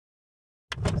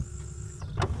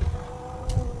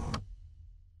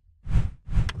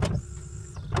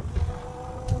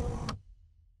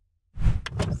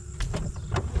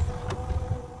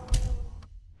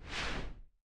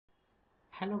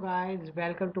Hello guys,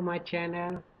 welcome to my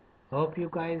channel. Hope you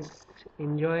guys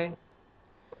enjoy.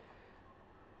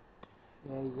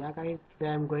 Yeah guys,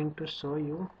 today I'm going to show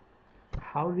you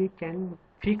how we can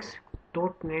fix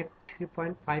 .NET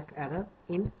 3.5 error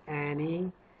in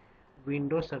any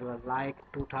Windows server like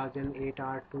 2008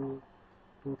 R2,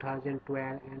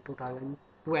 2012 and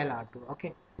 2012 R2.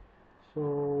 Okay,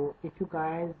 so if you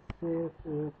guys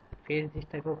face this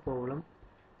type of problem,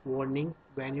 warning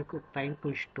when you could trying to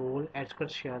install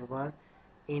SQL server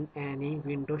in any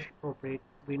Windows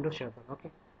server,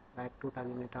 okay, like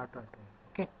 2008 or 12.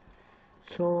 Okay,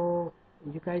 so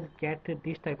you guys get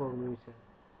this type of news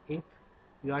if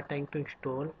you are trying to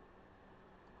install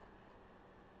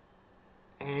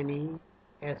any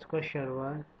SQL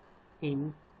server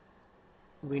in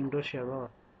Windows server.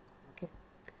 Okay,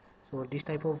 so this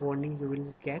type of warning you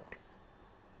will get.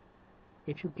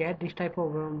 If you get this type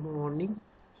of warning,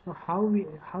 so how we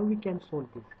can solve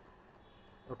this?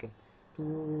 Okay, so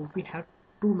we have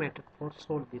two methods for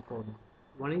solve this problem.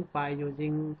 One is by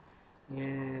using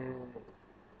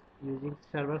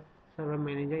server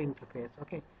manager interface.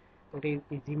 Okay, it is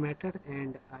easy method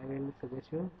and I will suggest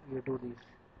you do this.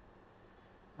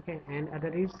 Okay, and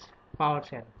other is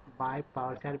PowerShell. By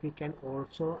PowerShell we can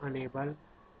also enable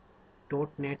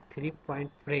 .NET 3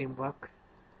 framework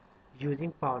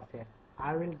using PowerShell.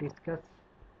 I will discuss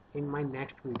in my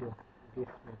next video this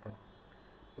method.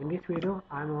 In this video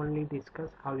I am only discuss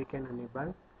how we can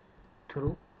enable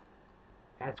through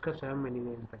SQL Server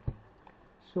Manager interface.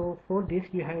 So for this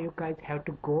you guys have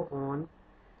to go on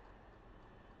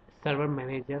Server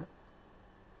Manager,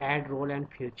 add role and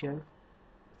feature,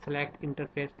 select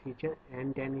interface feature,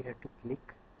 and then you have to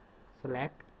click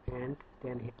select and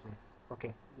then hit next.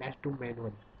 Okay, let's do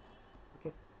manually.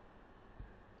 Okay,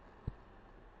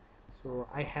 so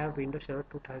I have Windows Server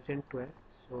 2012,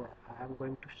 so I am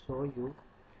going to show you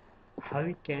how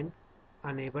we can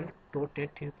enable .NET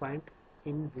 3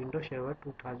 in Windows Server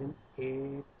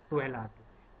 2012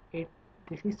 R2.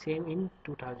 This is same in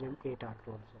 2008 R2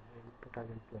 also and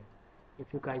 2012. If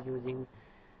you guys using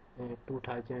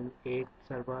 2008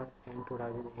 server and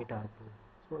 2008 R2,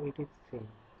 so it is same.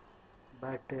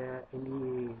 But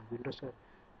in the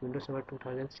Windows Server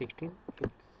 2016,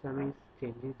 some is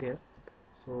changes there.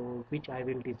 So which I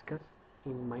will discuss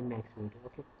in my next video.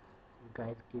 Okay, you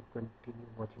guys keep continue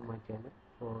watching my channel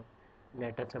for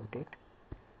latest update.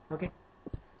 Okay,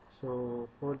 so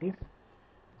for this,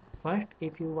 first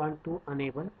if you want to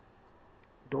enable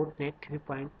 .NET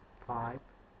 3.5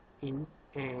 in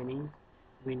any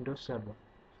Windows server,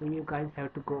 so you guys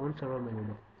have to go on Server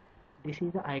Manager. This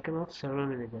is the icon of Server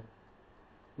Manager.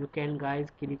 You can guys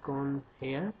click on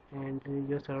here and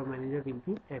your Server Manager will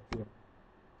be appear.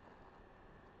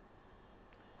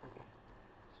 Okay,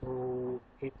 so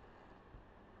it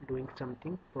doing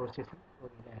something processing.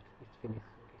 Okay, that is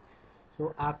finished. Okay,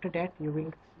 so after that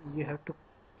you have to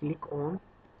click on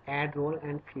add role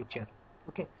and feature.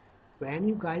 Okay, when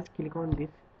you guys click on this,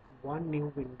 one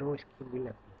new window screen will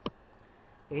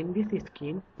appear. In this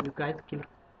screen you guys click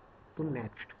to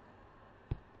next.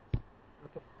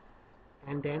 Okay,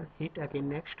 and then hit again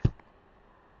next,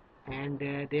 and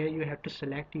there you have to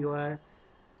select your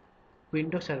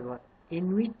Windows server,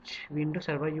 in which Windows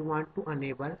server you want to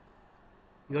enable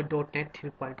your .NET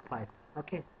 3.5.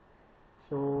 Okay,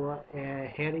 so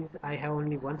here is I have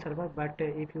only one server, but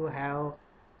if you have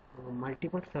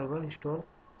multiple server installed,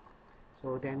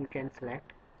 so then you can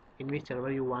select in which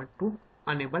server you want to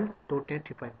enable .NET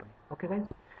 3.5. Okay guys,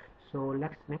 so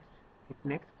let's hit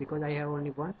next because I have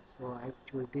only one, so I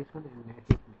choose this one and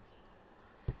hit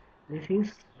next. This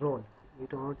is role, we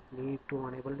don't need to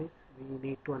enable this, we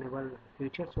need to enable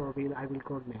future, so I will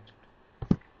go next.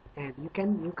 And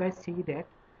you guys see that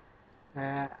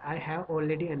I have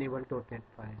already enabled .NET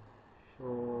 5.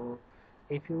 So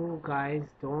if you guys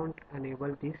don't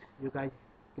enable this, you guys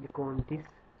click on this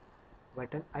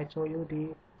button. I show you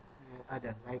the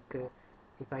other, like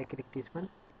if I click this one.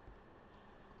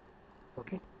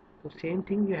 Okay, so same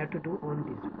thing you have to do on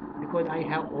this, because I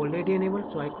have already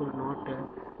enabled, so I could not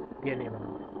be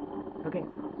enabled. Okay,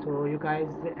 so you guys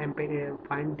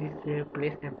find this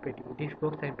place empty, this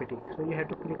box empty, so you have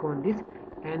to click on this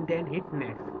and then hit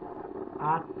next.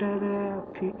 After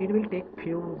it will take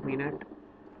few minutes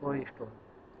for install.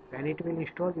 When it will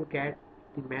install, you get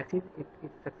the message it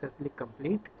is successfully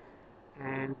complete,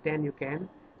 and then you can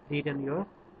rerun your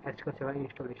SQL Server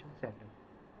installation setup.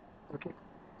 Okay,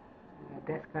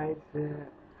 that's guys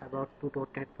about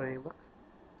 .NET framework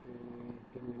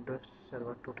in Windows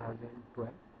Server 2012.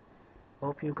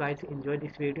 Hope you guys enjoy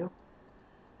this video,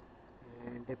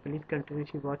 and please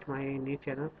continuously watch my new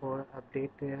channel for update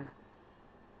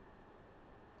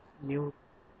new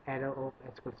error of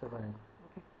SQL Server error.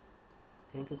 Okay,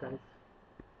 thank you guys.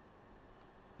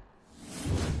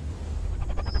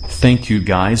 Thank you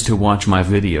guys to watch my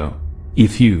video.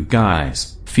 If you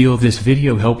guys feel this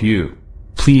video help you,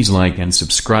 please like and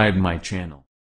subscribe my channel.